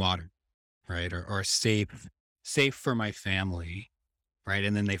clean water, right? Or safe for my family, right?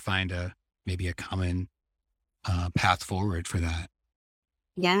 And then they find maybe a common path forward for that.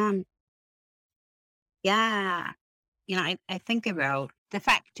 Yeah. I think about the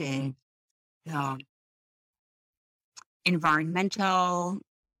fact that environmental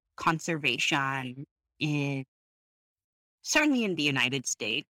conservation is certainly in the United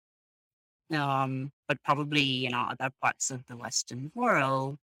States, but probably other parts of the Western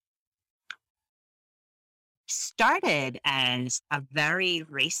world, started as a very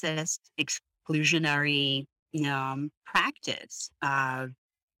racist, exclusionary practice of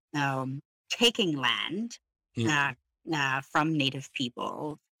taking land from Native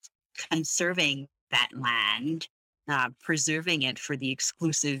people, conserving that land, preserving it for the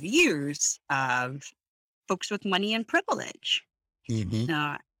exclusive use of folks with money and privilege.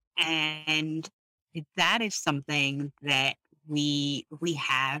 Mm-hmm. And that is something that we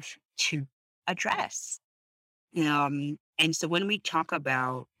have to address. And so when we talk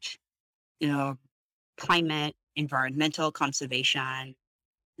about climate, environmental conservation,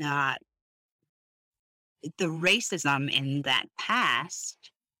 the racism in that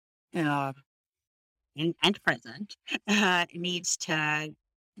past and present needs to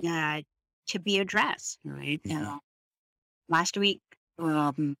be addressed, right? Mhm. Last week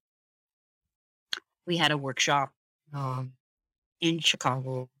we had a workshop in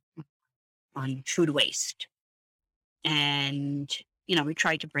Chicago on food waste, and we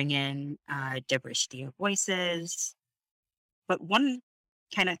tried to bring in diversity of voices, but one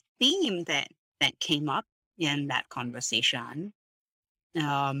kind of theme that came up in that conversation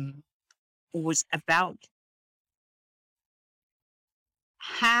was about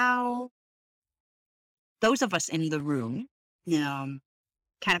how those of us in the room, kind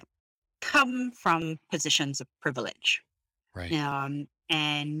of come from positions of privilege. Right.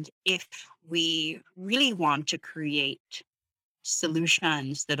 And if we really want to create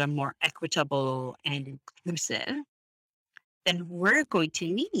solutions that are more equitable and inclusive, then we're going to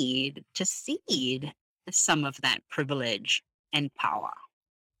need to cede some of that privilege and power.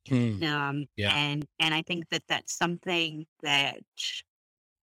 Yeah. And I think that that's something that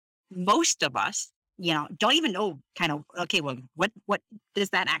most of us, don't even know kind of, okay, well, what does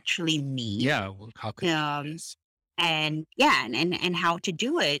that actually mean? Yeah. Well, how could And how to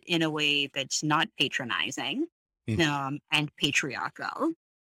do it in a way that's not patronizing, and patriarchal.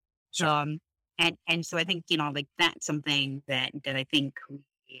 Sure. And so I think, like that's something that I think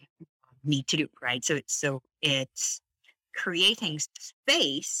we need to do, right? So it's creating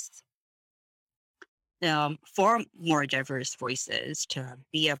space for more diverse voices to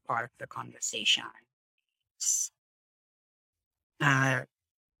be a part of the conversation. It's,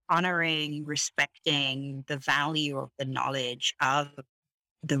 honoring, respecting the value of the knowledge of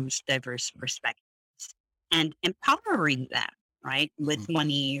those diverse perspectives and empowering them, right? With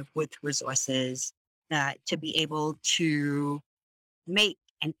money, with resources, to be able to make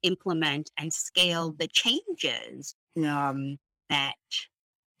and implement and scale the changes that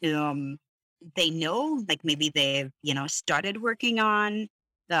they know, like maybe they've, started working on,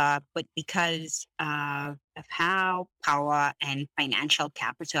 but because of how power and financial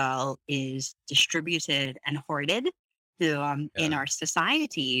capital is distributed and hoarded in our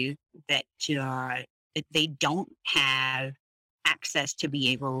society, that they don't have access to be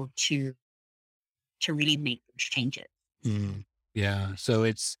able to really make those changes. Yeah. So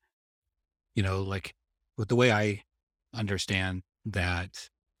it's, like with the way I understand that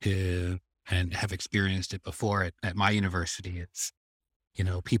and have experienced it before at my university, it's,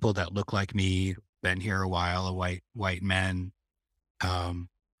 people that look like me, been here a while, white men,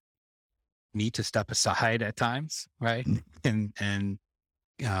 need to step aside at times, right? And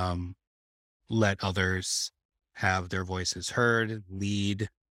let others have their voices heard, lead,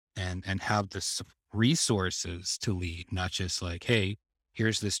 and have the resources to lead, not just like, hey,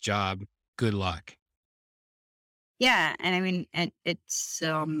 here's this job, good luck. Yeah, and I mean, and it's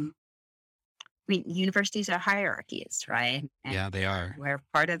universities are hierarchies, right? And Yeah, they are. we're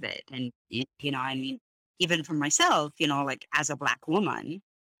part of it, and I mean, even for myself, like as a Black woman,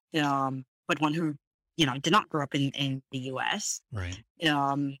 but one who did not grow up in the U.S. Right.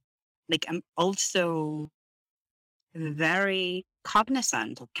 Like I'm also very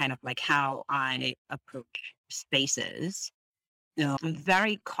cognizant of kind of like how I approach spaces. I'm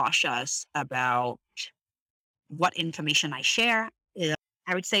very cautious about what information I share.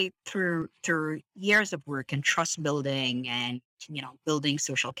 I would say through years of work and trust building and building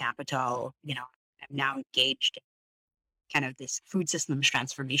social capital, I'm now engaged in kind of this food systems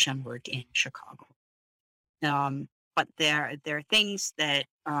transformation work in Chicago. But there are things that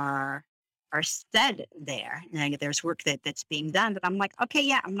are said there. And there's work that's being done that I'm like, okay,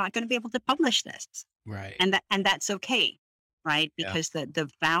 yeah, I'm not going to be able to publish this, Right. and that's okay, right? Yeah. Because the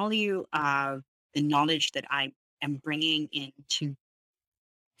value of the knowledge that I am bringing into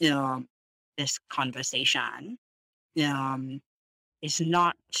this conversation is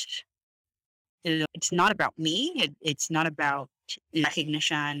not. It's not about me. It's not about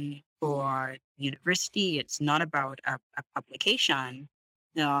recognition for university. It's not about a publication,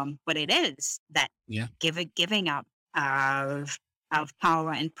 but it is that giving up of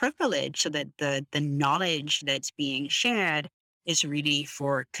power and privilege, so that the knowledge that's being shared is really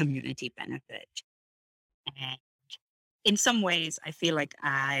for community benefit. And in some ways, I feel like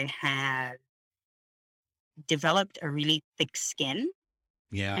I have developed a really thick skin,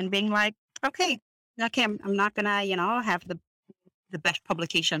 and being like, okay, I'm not gonna, have the best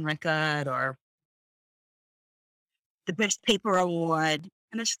publication record or the best paper award,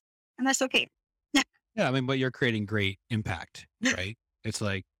 and that's okay. Yeah. I mean, but you're creating great impact, right? It's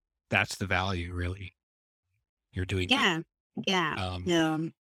like, that's the value, really. You're doing. Yeah.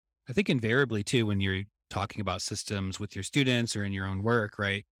 I think invariably too, when you're talking about systems with your students or in your own work,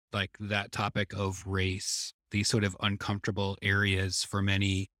 right? Like that topic of race, these sort of uncomfortable areas for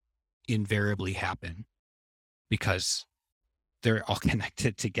many invariably happen because they're all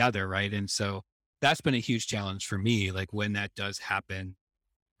connected together, right? And so that's been a huge challenge for me. Like when that does happen,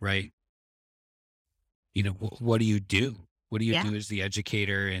 right? What do you do? What do you do as the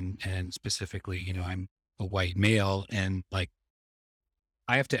educator? And specifically, I'm a white male, and like,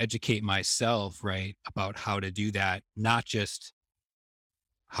 I have to educate myself, right, about how to do that, not just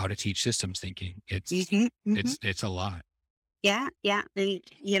how to teach systems thinking. It's a lot. Yeah, yeah. And,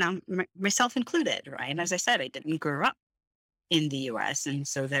 myself included, right? And as I said, I didn't grow up in the US. And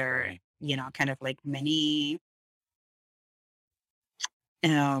so there are, Right. kind of like many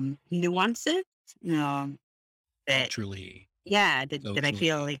nuances that, Culturally, yeah, that I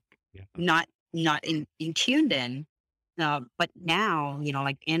feel socially. like Yeah. not in tuned in. But now,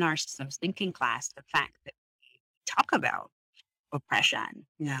 like in our systems thinking class, the fact that we talk about oppression,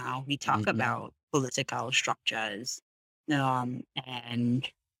 we talk Mhm. about political structures,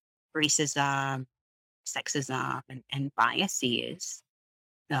 and racism, sexism, and biases,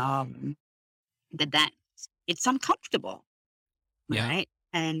 um, that it's uncomfortable, Yeah. right?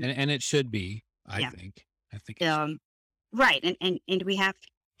 And And it should be, I yeah, think. I think it should. um, right, and we have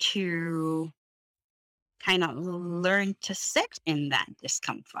to kind of learn to sit in that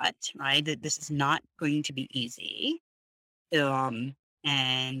discomfort, right? That this is not going to be easy.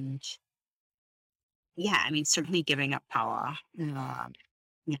 And yeah, I mean, certainly giving up power. Yeah,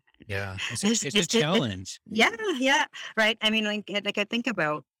 Yeah. It's a it's challenge. yeah, yeah, right. I mean, like I think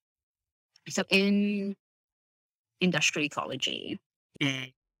about, so in industrial ecology,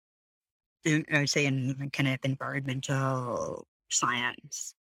 and I would say in like kind of environmental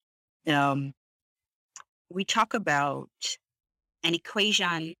science, um, we talk about an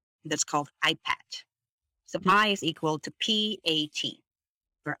equation that's called IPAT. So I is equal to PAT,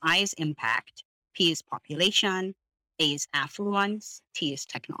 where I is impact, P is population, A is affluence, T is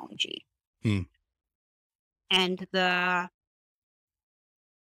technology. Hmm. And the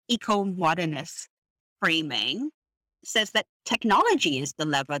eco-modernist framing says that technology is the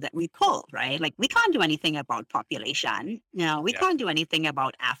lever that we pull, right? Like we can't do anything about population. We Yeah. can't do anything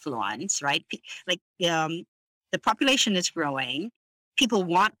about affluence, right? The population is growing. People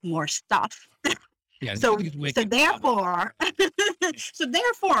want more stuff. Yeah. So, These so wicked problems. therefore, so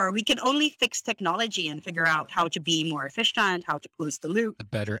therefore, we can only fix technology and figure out how to be more efficient, how to close the loop, A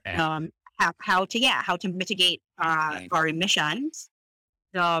better app. how to mitigate Right. our emissions.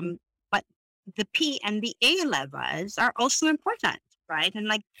 But the P and the A levels are also important, right? And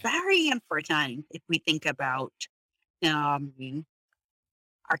like very important if we think about um,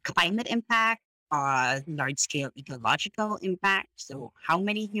 our climate impact, large scale ecological impact. So, how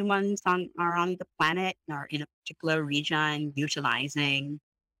many humans are on the planet are in a particular region utilizing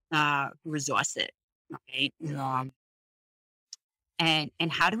resources, right?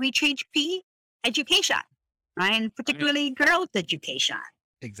 And how do we change P? Education, right? And Right. particularly girls' education.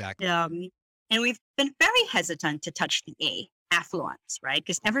 Exactly. And we've been very hesitant to touch the A, affluence, right?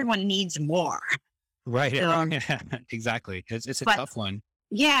 Because everyone needs more. Right. Um, Exactly. It's a but tough one.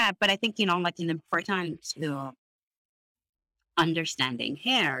 yeah, but I think, like an important understanding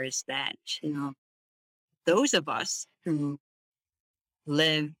here is that, those of us who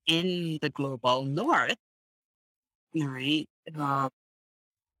live in the global north, right? Uh,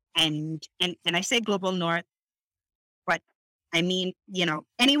 and I say global north, but I mean,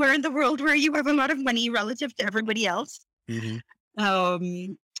 anywhere in the world where you have a lot of money relative to everybody else, Hmm.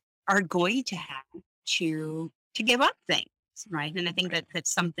 um, are going to have to give up things, right? And I think that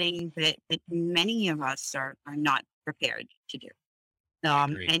that's something that many of us are not prepared to do. I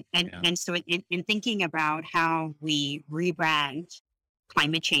agree. Yeah. And so in thinking about how we rebrand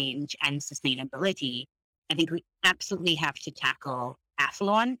climate change and sustainability, I think we absolutely have to tackle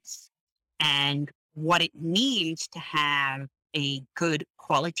affluence and what it means to have a good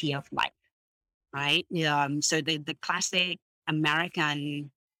quality of life, right? So the classic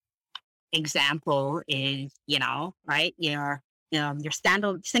American example is, right, your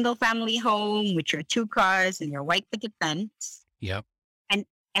standard single family home with your two cars and your white picket fence, Yep.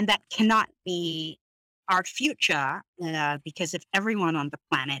 and that cannot be our future, because if everyone on the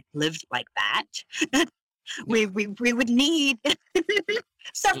planet lived like that, we would need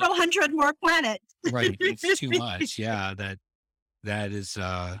several hundred more planets. Right. It's too much. Yeah. That is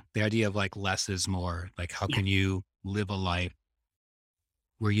the idea of like less is more. Like how Yeah, can you live a life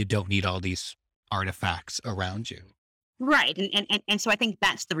where you don't need all these artifacts around you? right. And so I think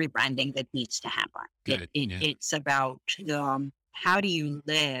that's the rebranding that needs to happen. Good. Yeah. It's about how do you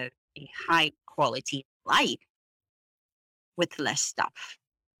live a high quality life with less stuff.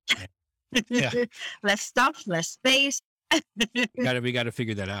 Yeah. Yeah. Less stuff, less space. We gotta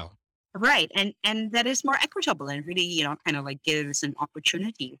figure that out. Right. And that is more equitable and really, kind of like gives an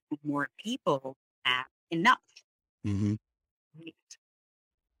opportunity for more people to have enough. Hmm.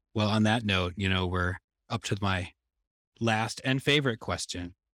 Well, on that note, we're up to my last and favorite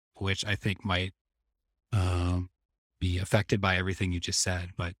question, which I think might be affected by everything you just said.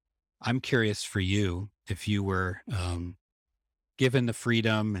 But I'm curious for you, if you were given the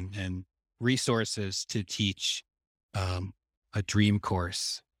freedom and resources to teach a dream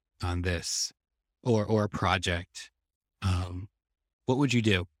course on this or a project, what would you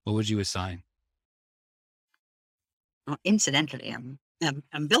do? What would you assign? Well, incidentally, I'm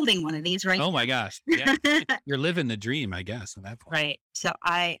building one of these right Oh my gosh. Yeah. You're living the dream, I guess, at that point. right. So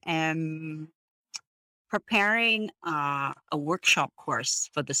I am preparing a workshop course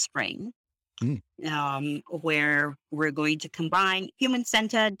for the spring, where we're going to combine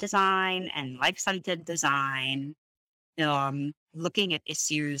human-centered design and life-centered design, looking at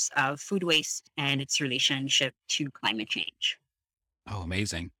issues of food waste and its relationship to climate change. Oh,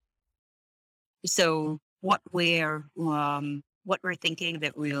 amazing. So what we're thinking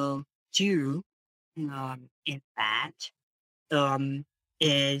that we'll do in that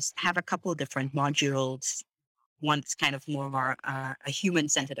is have a couple of different modules. One's kind of more of a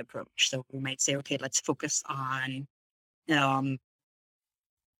human-centered approach. So we might say, okay, let's focus on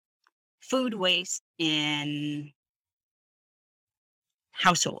food waste in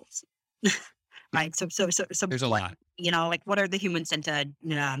households, right? So There's a lot. like what are the human-centered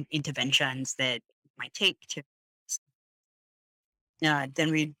interventions that might take to?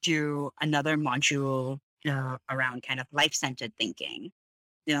 Then we do another module around kind of life-centered thinking.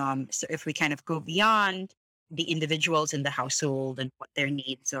 So if we kind of go beyond the individuals in the household and what their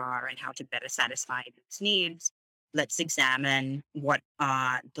needs are and how to better satisfy those needs, let's examine what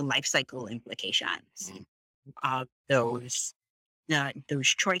are the life cycle implications of those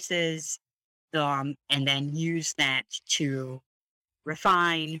choices, and then use that to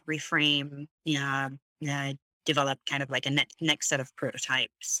refine, reframe, develop kind of like a next set of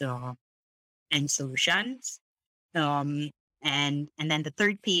prototypes and solutions. And then the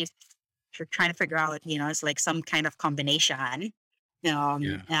third piece, we're trying to figure out, it's like some kind of combination,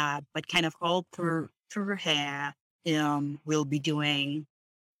 but kind of all through here, we'll be doing,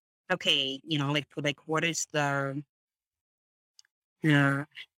 okay, like what is the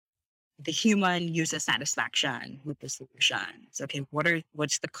human user satisfaction with the solutions? Okay,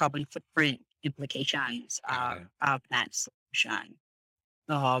 what's the carbon footprint implications of that solution?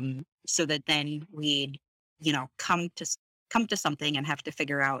 So that then we'd, come to something and have to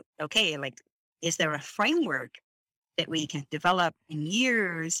figure out, okay, like, is there a framework that we can develop in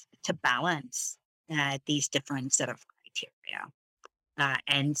years to balance these different set of criteria?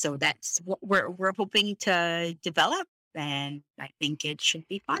 And so that's what we're hoping to develop, and I think it should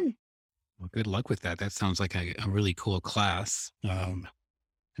be fun. Well, good luck with that. That sounds like a really cool class. And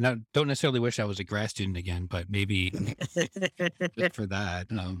I don't necessarily wish I was a grad student again, but maybe good for that.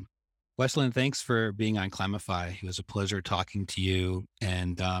 Wesleyan, thanks for being on Climify. It was a pleasure talking to you.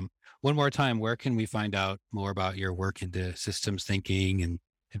 And one more time, where can we find out more about your work into systems thinking and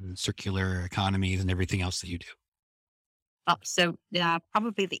circular economies and everything else that you do? So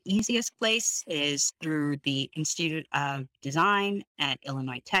probably the easiest place is through the Institute of Design at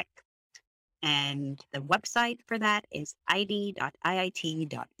Illinois Tech. And the website for that is id.iit.edu.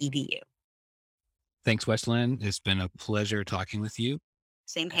 Thanks, Wesleyan. It's been a pleasure talking with you.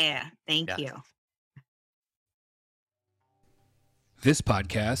 Same here. Thank you. This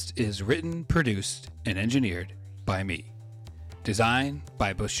podcast is written, produced, and engineered by me. Design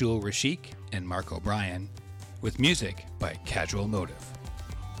by Bashul Rashik and Mark O'Brien, with music by Casual Motive.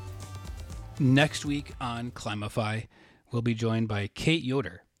 Next week on Climify, we'll be joined by Kate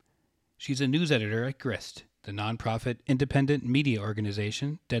Yoder. She's a news editor at Grist, the nonprofit independent media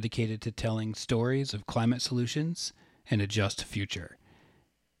organization dedicated to telling stories of climate solutions and a just future.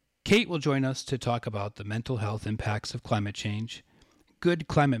 Kate will join us to talk about the mental health impacts of climate change, good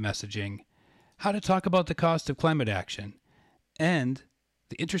climate messaging, how to talk about the cost of climate action, and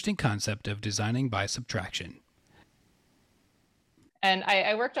the interesting concept of designing by subtraction. And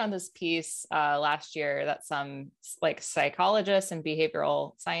I worked on this piece last year that some psychologists and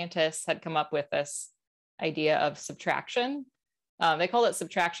behavioral scientists had come up with this idea of subtraction. They called it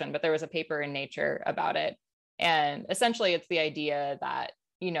subtraction, but there was a paper in Nature about it. And essentially it's the idea that,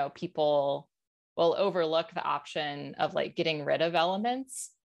 people will overlook the option of getting rid of elements.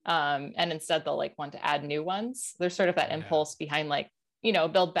 And instead they'll want to add new ones. There's sort of that impulse behind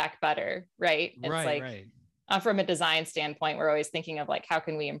build back better, right? It's right. From a design standpoint, we're always thinking of how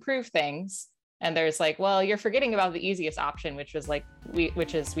can we improve things? And there's well, you're forgetting about the easiest option, which is we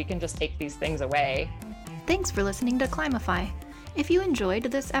can just take these things away. Thanks for listening to Climify. If you enjoyed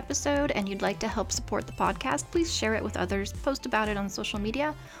this episode and you'd like to help support the podcast, please share it with others, post about it on social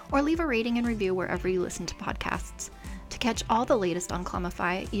media, or leave a rating and review wherever you listen to podcasts. To catch all the latest on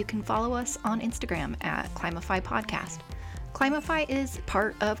Climify, you can follow us on Instagram at Climify Podcast. Climify is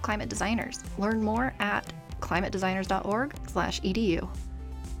part of Climate Designers. Learn more at climatedesigners.org/edu.